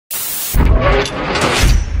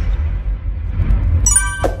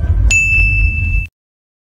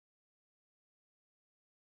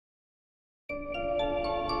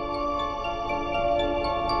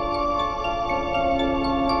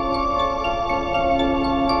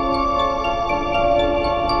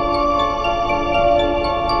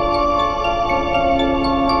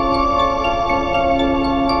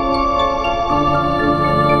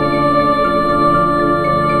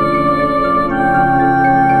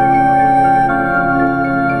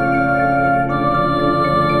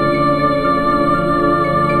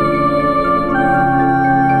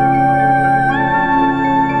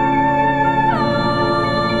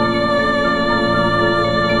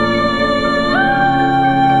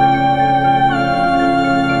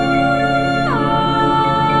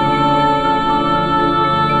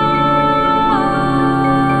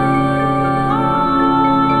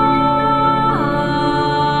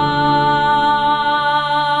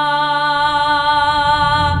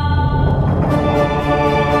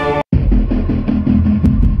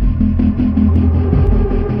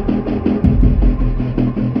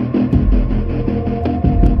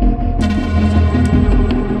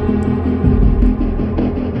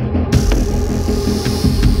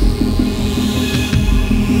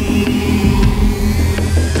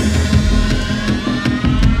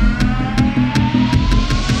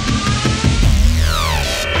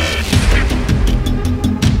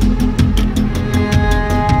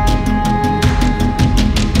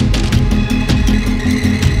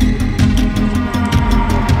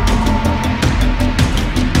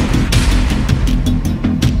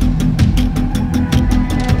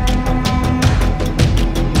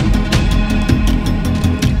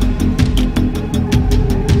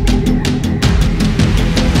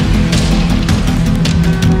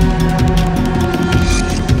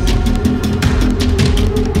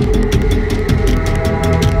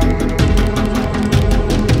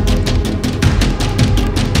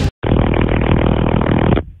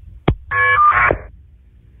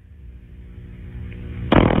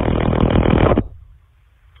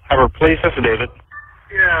What is this, David?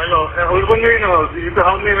 Yeah, hello. I was wondering if you could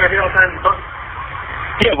help me right here on time.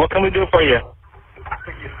 Yeah, what can we do for you?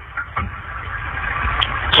 Thank you.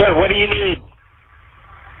 Sir, what do you need?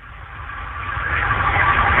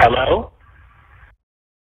 Hello?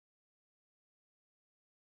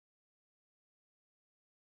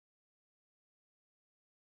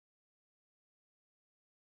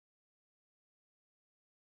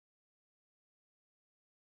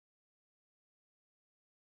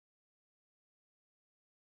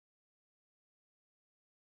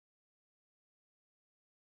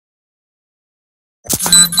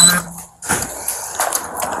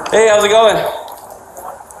 Hey, how's it going?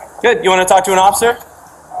 Good. You want to talk to an officer?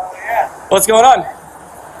 Oh, yeah. What's going on?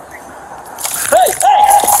 Hey, hey!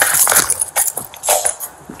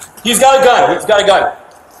 He's got a gun. He's got a gun.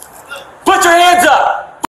 Put your hands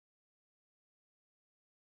up!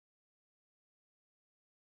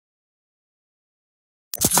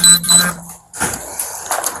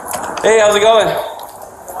 Hey, how's it going?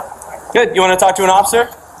 Good. You want to talk to an officer?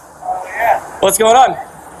 Oh, yeah. What's going on?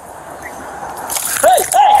 Hey,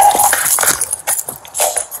 hey!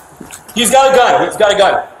 He's got a gun. He's got a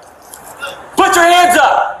gun. Put your hands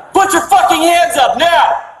up! Put your fucking hands up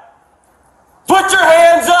now! Put your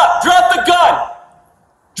hands up! Drop the gun!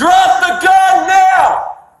 Drop the gun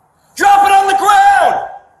now! Drop it on the ground!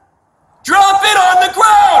 Drop it on the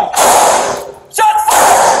ground! Shots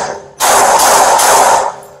fired!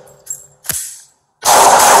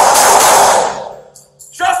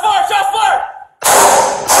 Shots fired! Shots fired!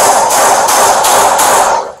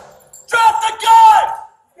 Drop the gun!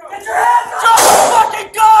 Get your hands up! Drop the fucking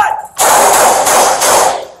gun!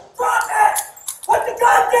 Drop it! Put the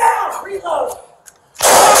gun down! Reload!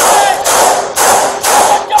 Drop it!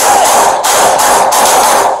 Drop it!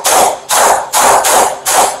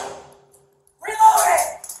 Reloading!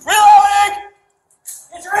 Reloading!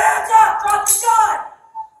 Get your hands up! Drop the gun!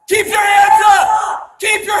 Keep your hands up!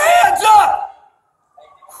 Keep your hands up!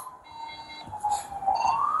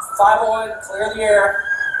 501, clear the air.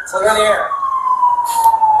 Clear the air.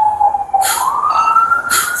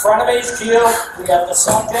 Front of HQ, we have the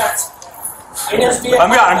subject in his vehicle.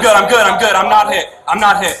 I'm good. I'm not hit. I'm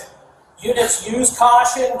not hit. Units, use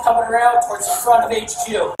caution coming around towards the front of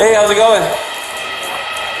HQ. Hey, how's it going?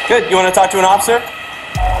 Good. You want to talk to an officer? Oh,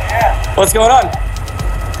 yeah. What's going on?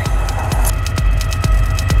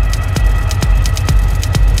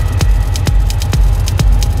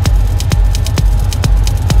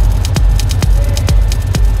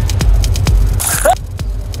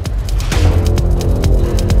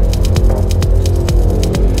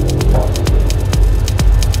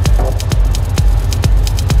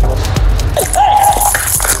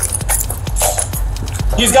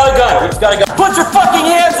 He's got a gun. He's got a gun. Put your fucking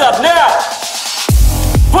hands up now!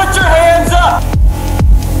 Put your hands up!